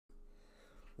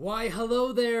Why,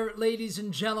 hello there, ladies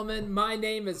and gentlemen. My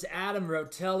name is Adam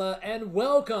Rotella, and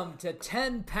welcome to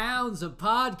 10 Pounds of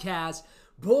Podcast.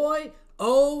 Boy,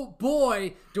 oh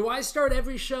boy, do I start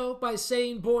every show by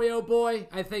saying boy, oh boy?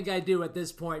 I think I do at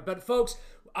this point. But folks,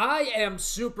 I am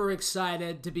super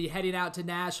excited to be heading out to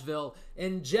Nashville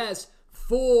in just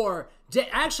 4 days.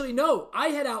 Actually, no, I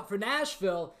head out for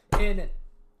Nashville in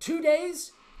 2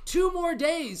 days. 2 more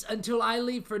days until I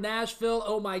leave for Nashville.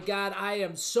 Oh my God, I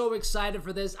am so excited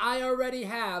for this. I already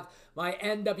have my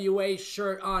NWA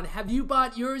shirt on. Have you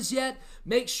bought yours yet?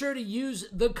 Make sure to use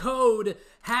the code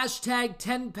hashtag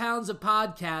 10 pounds of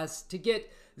podcast to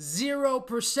get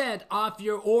 0% off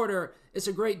your order. It's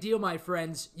a great deal, my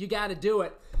friends. You got to do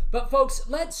it. But folks,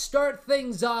 let's start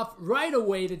things off right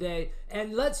away today.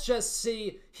 And let's just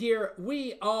see here.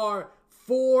 We are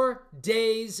 4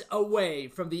 days away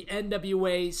from the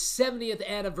NWA 70th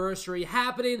anniversary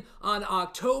happening on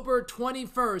October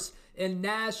 21st in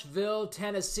Nashville,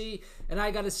 Tennessee. And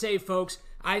I gotta say, folks,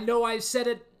 I know I said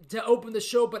it to open the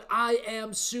show, but I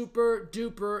am super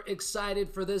duper excited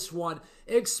for this one,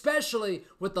 especially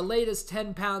with the latest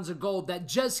 10 pounds of gold that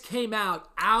just came out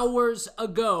hours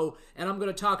ago. And I'm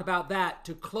gonna talk about that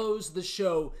to close the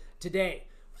show today.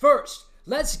 First,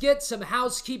 let's get some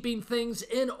housekeeping things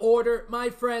in order.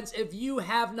 My friends, if you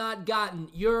have not gotten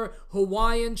your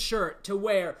Hawaiian shirt to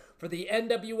wear for the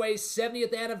NWA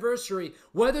 70th anniversary,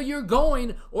 whether you're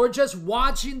going or just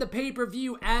watching the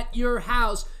pay-per-view at your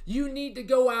house, you need to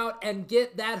go out and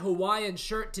get that Hawaiian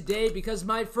shirt today because,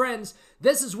 my friends,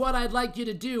 this is what I'd like you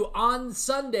to do on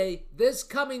Sunday, this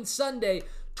coming Sunday.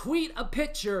 Tweet a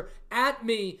picture at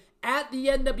me at the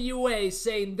NWA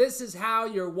saying this is how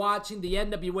you're watching the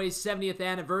NWA 70th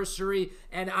anniversary,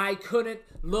 and I couldn't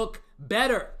look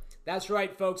better. That's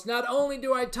right, folks. Not only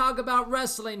do I talk about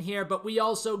wrestling here, but we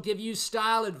also give you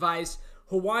style advice.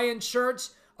 Hawaiian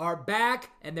shirts are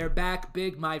back, and they're back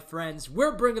big, my friends.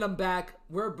 We're bringing them back.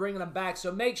 We're bringing them back.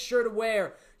 So make sure to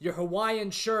wear your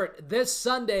Hawaiian shirt this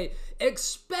Sunday,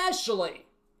 especially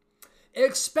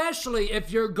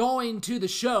if you're going to the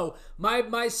show.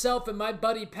 Myself and my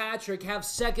buddy Patrick have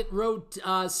second row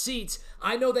seats.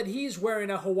 I know that he's wearing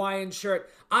a Hawaiian shirt.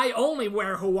 I only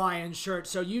wear Hawaiian shirts,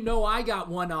 so you know I got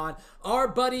one on. Our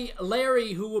buddy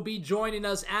Larry, who will be joining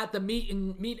us at the meet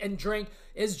and drink,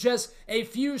 is just a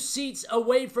few seats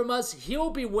away from us. He'll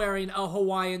be wearing a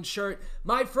Hawaiian shirt.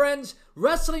 My friends,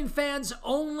 wrestling fans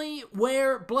only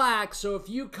wear black, so if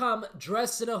you come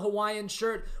dressed in a Hawaiian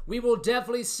shirt, we will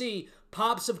definitely see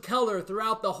pops of color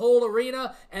throughout the whole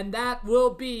arena, and that will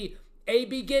be a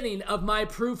beginning of my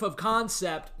proof of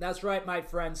concept. That's right, my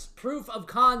friends. Proof of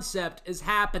concept is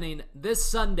happening this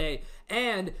Sunday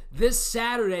and this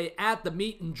Saturday at the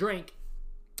meet and drink.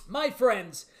 My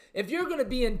friends, if you're going to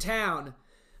be in town,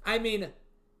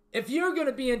 if you're going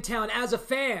to be in town as a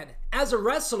fan, as a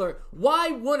wrestler,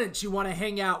 why wouldn't you want to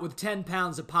hang out with 10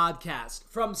 Pounds of Podcast?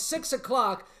 From 6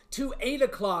 o'clock to 8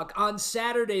 o'clock on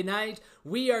Saturday night,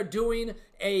 we are doing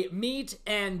a meet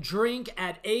and drink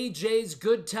at AJ's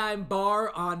Good Time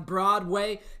Bar on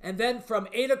Broadway. And then from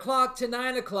 8 o'clock to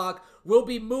 9 o'clock, we'll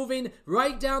be moving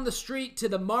right down the street to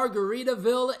the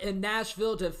Margaritaville in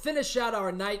Nashville to finish out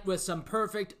our night with some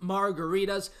perfect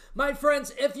margaritas. My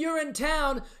friends, if you're in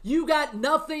town, you got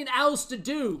nothing else to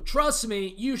do. Trust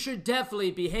me, you should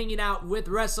definitely be hanging out with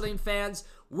wrestling fans,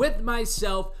 with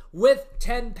myself, with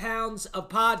 10 Pounds of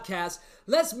Podcast.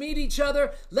 Let's meet each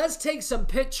other, let's take some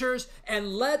pictures,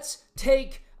 and let's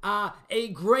take a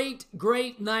great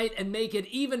night and make it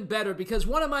even better, because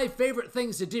one of my favorite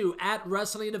things to do at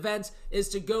wrestling events is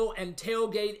to go and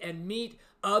tailgate and meet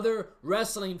other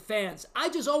wrestling fans. I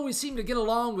just always seem to get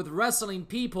along with wrestling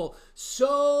people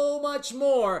so much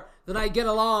more than I get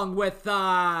along with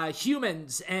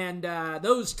humans and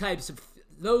those types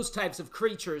of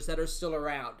creatures that are still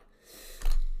around.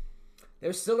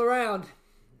 They're still around.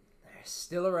 They're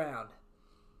still around.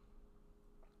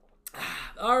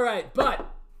 All right, but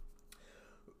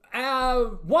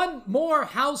one more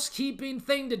housekeeping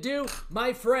thing to do,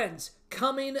 my friends.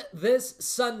 Coming this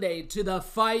Sunday to the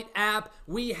Fight app,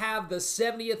 we have the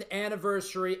 70th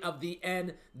anniversary of the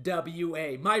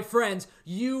NWA. My friends,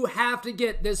 you have to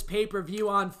get this pay-per-view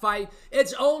on Fight.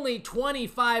 It's only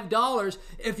 $25.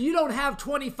 If you don't have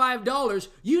 $25,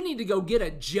 you need to go get a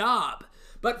job.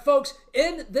 But folks,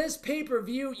 in this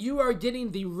pay-per-view, you are getting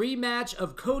the rematch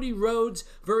of Cody Rhodes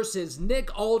versus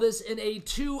Nick Aldis in a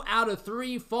 2 out of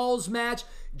 3 falls match.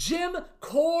 Jim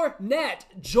Cornette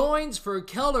joins for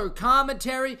color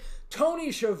commentary.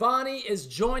 Tony Schiavone is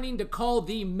joining to call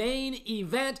the main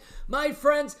event. My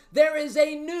friends, there is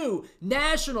a new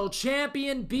national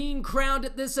champion being crowned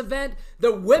at this event.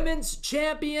 The women's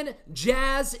champion,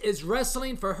 Jazz, is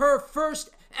wrestling for her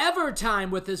first ever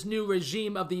time with this new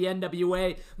regime of the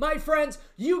NWA. My friends,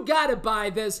 you gotta buy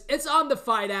this. It's on the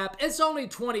Fight app. It's only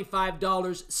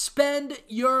 $25. Spend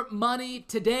your money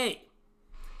today.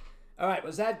 All right,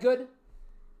 was that good?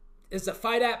 Is the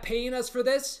Fight app paying us for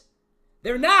this?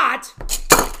 They're not!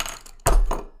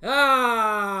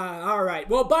 All right.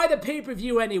 Well, buy the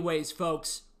pay-per-view anyways,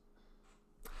 folks.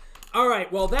 All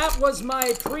right, well, that was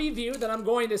my preview that I'm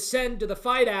going to send to the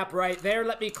Fight app right there.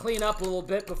 Let me clean up a little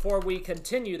bit before we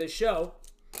continue the show.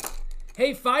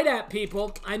 Hey, Fight app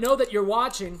people, I know that you're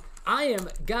watching. I am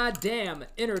goddamn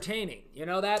entertaining. You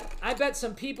know that? I bet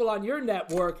some people on your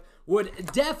network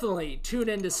would definitely tune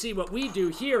in to see what we do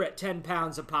here at 10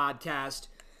 Pounds a Podcast.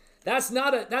 That's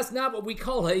not what we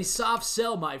call a soft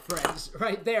sell, my friends,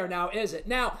 right there now, is it?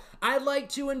 Now, I'd like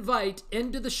to invite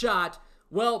into the shot,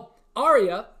 well,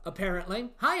 Aria, apparently.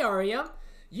 Hi, Aria.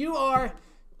 You are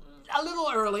a little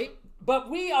early, but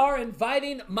we are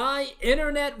inviting my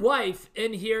internet wife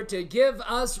in here to give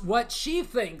us what she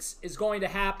thinks is going to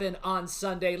happen on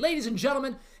Sunday. Ladies and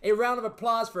gentlemen, a round of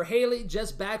applause for Haley,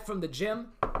 just back from the gym.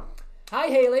 Hi,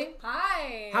 Haley.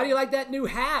 Hi. How do you like that new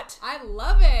hat? I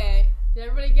love it. Did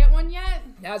everybody get one yet?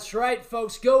 That's right,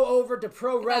 folks. Go over to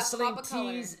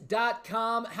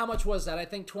ProWrestlingTees.com. How much was that? I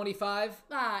think 25?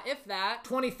 If that.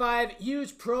 25.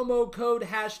 Use promo code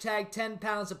hashtag 10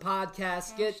 pounds a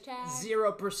podcast. Get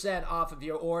 0% off of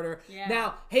your order. Yeah.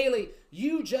 Now, Haley,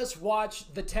 you just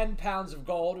watched the 10 pounds of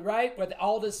gold, right? With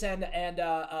Aldis and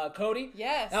Cody?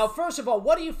 Yes. Now, first of all,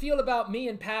 what do you feel about me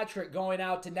and Patrick going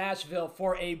out to Nashville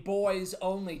for a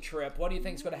boys-only trip? What do you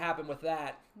think is going to happen with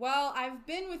that? Well, I've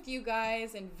been with you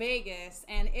guys in Vegas,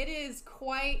 and it is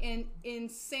quite an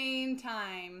insane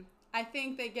time. I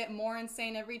think they get more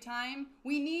insane every time.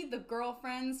 We need the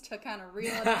girlfriends to kind of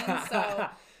reel it in, so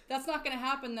that's not going to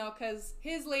happen, though, because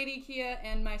his lady, Kia,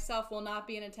 and myself will not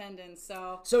be in attendance,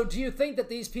 so... So do you think that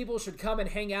these people should come and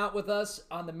hang out with us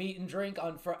on the meet and drink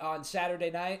on Saturday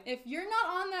night? If you're not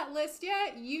on that list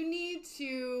yet, you need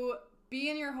to be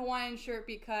in your Hawaiian shirt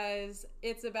because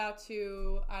it's about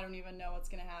to... I don't even know what's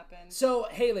going to happen. So,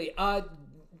 Haley,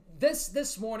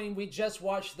 this morning we just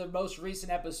watched the most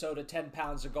recent episode of 10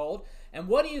 Pounds of Gold. And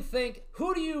what do you think?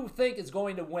 Who do you think is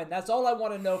going to win? That's all I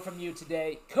want to know from you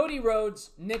today. Cody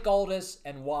Rhodes, Nick Aldis,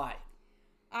 and why?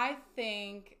 I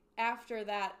think after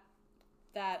that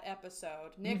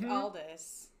episode, Nick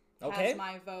Aldis has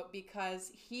my vote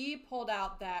because he pulled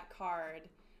out that card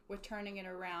with turning it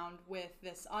around with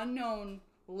this unknown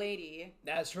lady.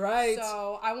 That's right.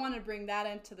 So I want to bring that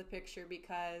into the picture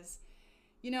because,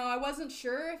 you know, I wasn't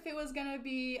sure if it was going to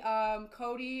be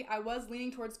Cody. I was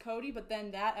leaning towards Cody, but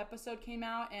then that episode came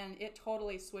out and it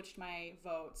totally switched my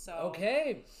vote. So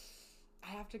okay, I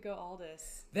have to go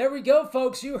Aldis. There we go,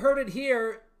 folks. You heard it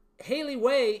here. Haley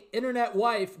Way, internet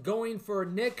wife, going for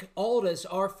Nick Aldis,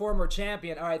 our former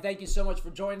champion. All right, thank you so much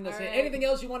for joining us. All right. Anything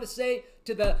else you want to say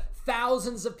to the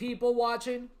thousands of people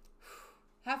watching?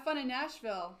 Have fun in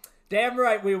Nashville. Damn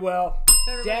right we will.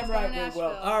 Everybody's Damn right we will.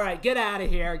 All right, get out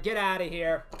of here. Get out of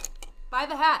here. Buy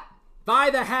the hat. Buy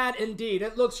the hat, indeed.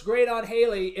 It looks great on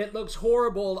Haley. It looks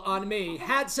horrible on me.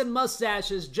 Hats and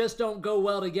mustaches just don't go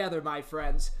well together, my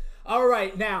friends. All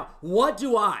right, now, what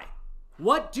do I,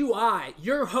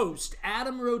 your host,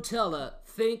 Adam Rotella,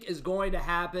 think is going to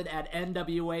happen at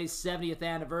NWA's 70th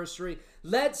anniversary?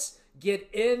 Let's get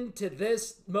into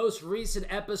this most recent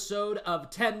episode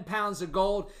of 10 Pounds of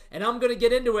Gold, and I'm going to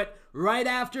get into it right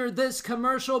after this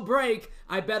commercial break.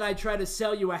 I bet I try to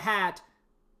sell you a hat.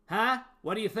 Huh?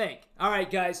 What do you think? All right,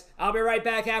 guys, I'll be right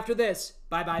back after this.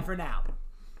 Bye-bye for now.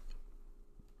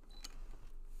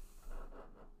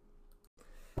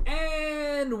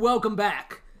 And welcome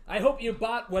back. I hope you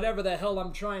bought whatever the hell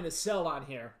I'm trying to sell on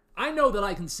here. I know that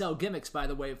I can sell gimmicks, by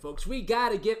the way, folks. We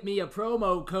gotta get me a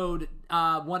promo code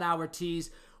 1 Hour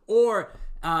Tees or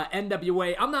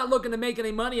NWA. I'm not looking to make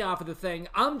any money off of the thing.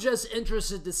 I'm just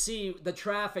interested to see the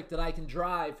traffic that I can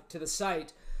drive to the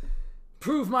site.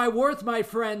 Prove my worth, my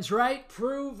friends, right?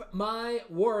 Prove my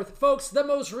worth. Folks, the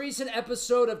most recent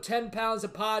episode of 10 Pounds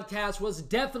of Podcast was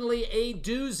definitely a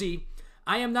doozy.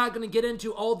 I am not going to get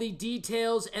into all the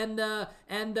details and the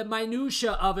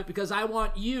minutia of it because I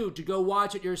want you to go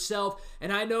watch it yourself.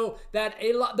 And I know that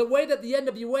the way that the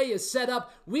NWA is set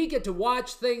up, we get to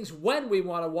watch things when we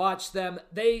want to watch them.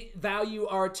 They value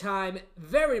our time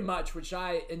very much, which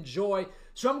I enjoy.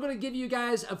 So I'm going to give you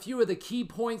guys a few of the key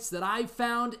points that I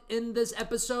found in this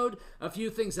episode, a few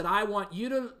things that I want you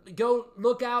to go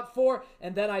look out for,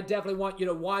 and then I definitely want you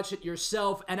to watch it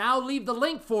yourself. And I'll leave the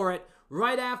link for it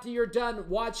right after you're done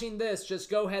watching this. Just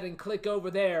go ahead and click over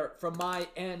there from my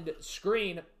end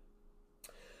screen.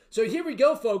 So here we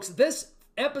go, folks. This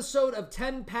episode of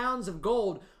 10 Pounds of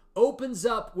Gold opens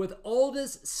up with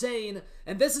Aldis saying,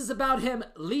 and this is about him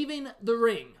leaving the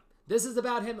ring. This is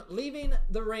about him leaving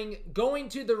the ring, going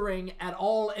to the ring at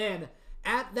All In.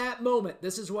 At that moment,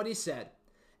 this is what he said.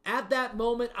 At that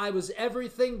moment, I was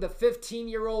everything the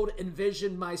 15-year-old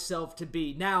envisioned myself to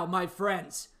be. Now, my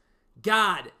friends,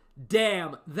 God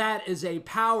damn, that is a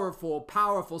powerful,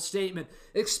 powerful statement,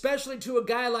 especially to a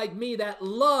guy like me that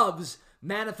loves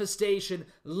manifestation,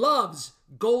 loves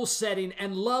goal setting,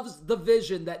 and loves the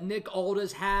vision that Nick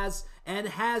Aldis has and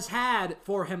has had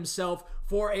for himself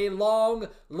for a long,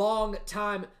 long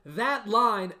time. That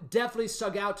line definitely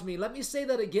stuck out to me. Let me say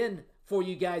that again for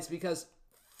you guys because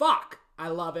fuck, I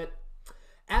love it.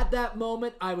 At that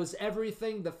moment, I was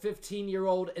everything the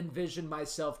 15-year-old envisioned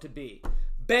myself to be.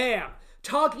 Bam!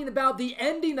 Talking about the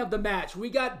ending of the match, we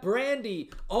got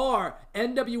Brandi, our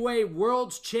NWA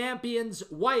World Champion's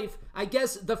wife, I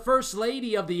guess the first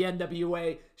lady of the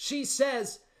NWA. She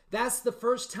says, that's the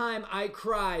first time I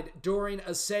cried during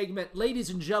a segment. Ladies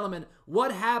and gentlemen,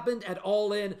 what happened at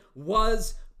All In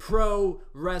was pro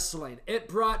wrestling. It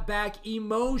brought back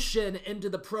emotion into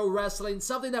the pro wrestling,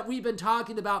 something that we've been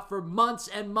talking about for months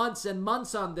and months and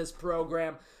months on this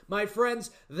program. My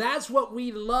friends, that's what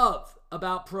we love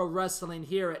about pro wrestling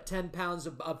here at 10 Pounds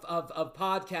of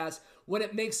Podcast, when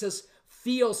it makes us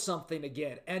feel something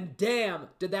again. And damn,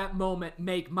 did that moment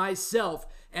make myself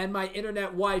and my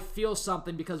internet wife feel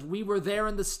something, because we were there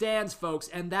in the stands, folks,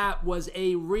 and that was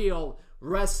a real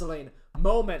wrestling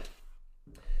moment.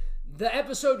 The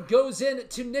episode goes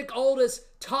into Nick Aldis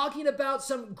talking about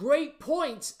some great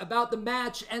points about the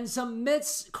match and some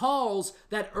missed calls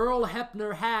that Earl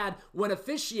Hebner had when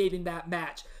officiating that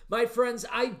match. My friends,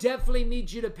 I definitely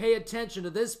need you to pay attention to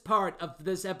this part of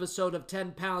this episode of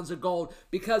 10 Pounds of Gold,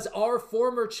 because our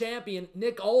former champion,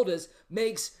 Nick Aldis,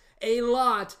 makes a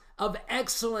lot of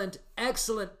excellent,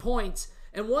 excellent points.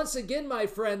 And once again, my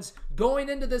friends, going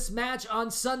into this match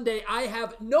on Sunday, I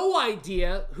have no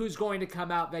idea who's going to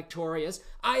come out victorious.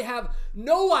 I have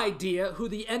no idea who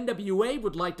the NWA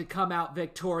would like to come out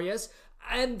victorious.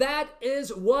 And that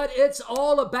is what it's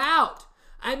all about.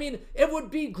 I mean, it would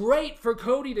be great for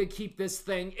Cody to keep this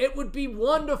thing. It would be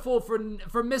wonderful for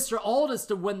Mr. Aldis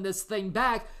to win this thing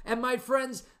back. And my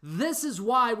friends, this is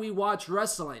why we watch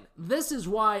wrestling. This is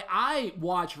why I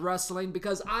watch wrestling,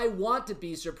 because I want to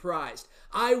be surprised.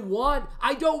 I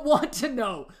don't want to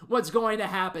know what's going to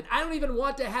happen. I don't even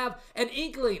want to have an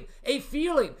inkling, a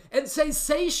feeling, and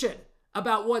sensation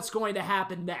about what's going to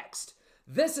happen next.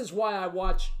 This is why I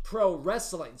watch pro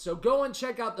wrestling. So go and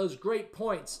check out those great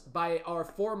points by our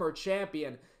former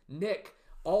champion, Nick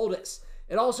Aldis.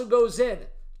 It also goes in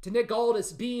to Nick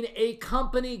Aldis being a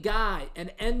company guy,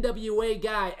 an NWA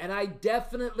guy, and I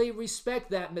definitely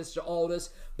respect that, Mr. Aldis.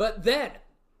 But then,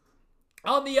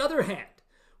 on the other hand,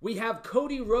 we have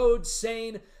Cody Rhodes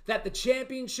saying that the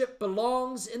championship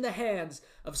belongs in the hands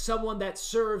of someone that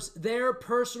serves their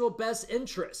personal best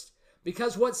interest.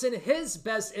 Because what's in his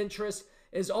best interest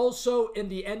is also in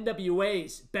the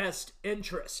NWA's best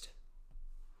interest.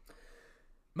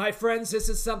 My friends, this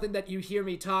is something that you hear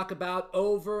me talk about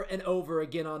over and over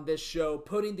again on this show,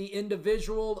 putting the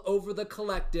individual over the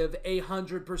collective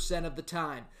 100% of the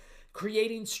time.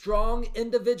 Creating strong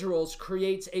individuals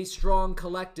creates a strong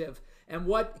collective. And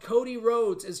what Cody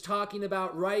Rhodes is talking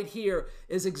about right here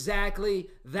is exactly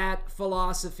that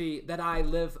philosophy that I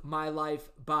live my life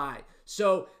by.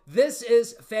 So this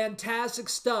is fantastic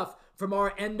stuff from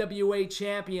our NWA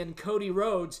champion, Cody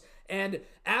Rhodes. And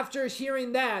after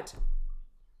hearing that,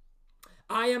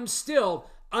 I am still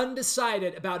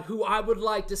undecided about who I would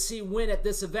like to see win at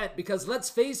this event, because let's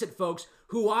face it, folks,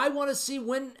 who I want to see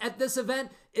win at this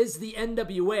event is the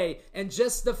NWA. And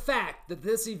just the fact that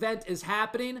this event is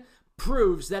happening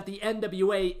proves that the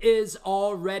NWA is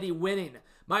already winning.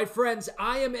 My friends,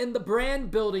 I am in the brand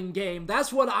building game.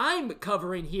 That's what I'm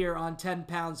covering here on 10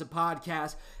 Pounds of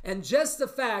Podcast. And just the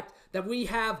fact that we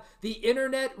have the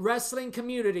internet wrestling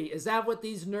community, is that what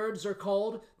these nerds are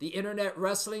called? The internet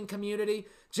wrestling community?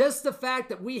 Just the fact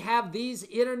that we have these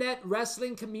internet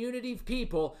wrestling community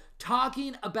people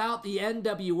talking about the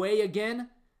NWA again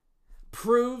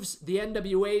proves the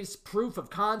NWA's proof of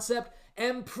concept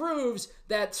and proves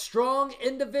that strong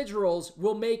individuals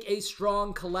will make a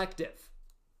strong collective.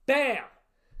 Bam!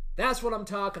 That's what I'm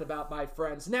talking about, my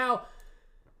friends. Now,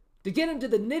 To get into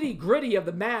the nitty-gritty of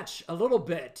the match a little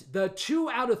bit, the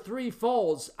 2 out of 3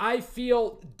 falls, I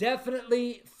feel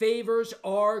definitely favors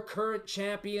our current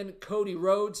champion, Cody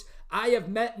Rhodes. I have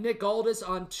met Nick Aldis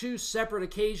on 2 separate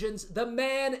occasions. The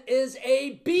man is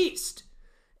a beast.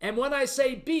 And when I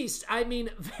say beast, I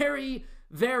mean very,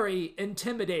 very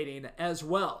intimidating as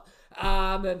well.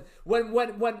 The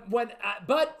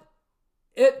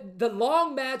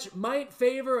long match might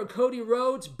favor a Cody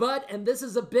Rhodes, but, and this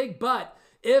is a big but,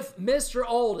 if Mr.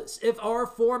 Aldis, if our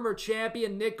former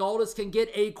champion Nick Aldis can get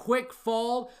a quick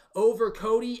fall over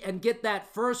Cody and get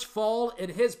that first fall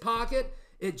in his pocket,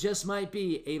 it just might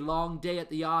be a long day at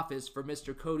the office for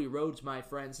Mr. Cody Rhodes, my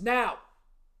friends. Now,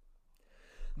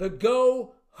 the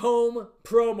go-home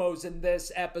promos in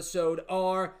this episode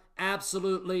are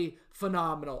absolutely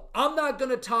phenomenal. I'm not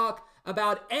going to talk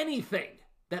about anything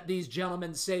that these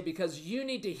gentlemen say because you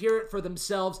need to hear it for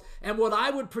themselves, and what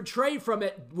I would portray from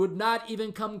it would not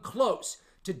even come close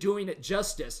to doing it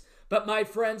justice. But my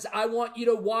friends, I want you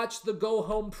to watch the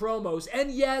go-home promos,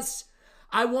 and yes,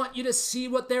 I want you to see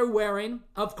what they're wearing,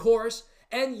 of course,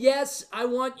 and yes, I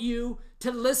want you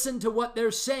to listen to what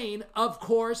they're saying, of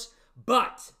course,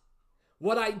 but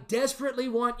what I desperately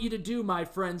want you to do, my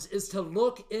friends, is to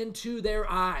look into their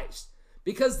eyes.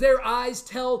 Because their eyes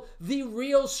tell the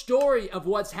real story of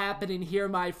what's happening here,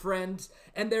 my friends.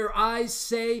 And their eyes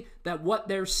say that what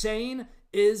they're saying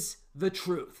is the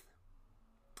truth.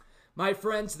 My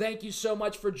friends, thank you so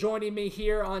much for joining me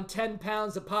here on 10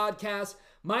 Pounds of Podcast.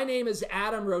 My name is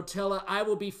Adam Rotella. I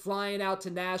will be flying out to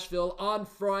Nashville on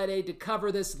Friday to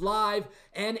cover this live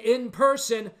and in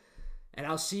person. And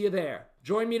I'll see you there.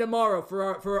 Join me tomorrow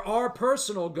for our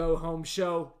personal go-home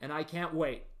show. And I can't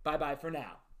wait. Bye-bye for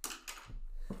now.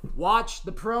 Watch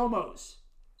the promos.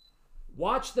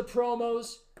 Watch the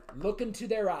promos. Look into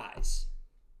their eyes.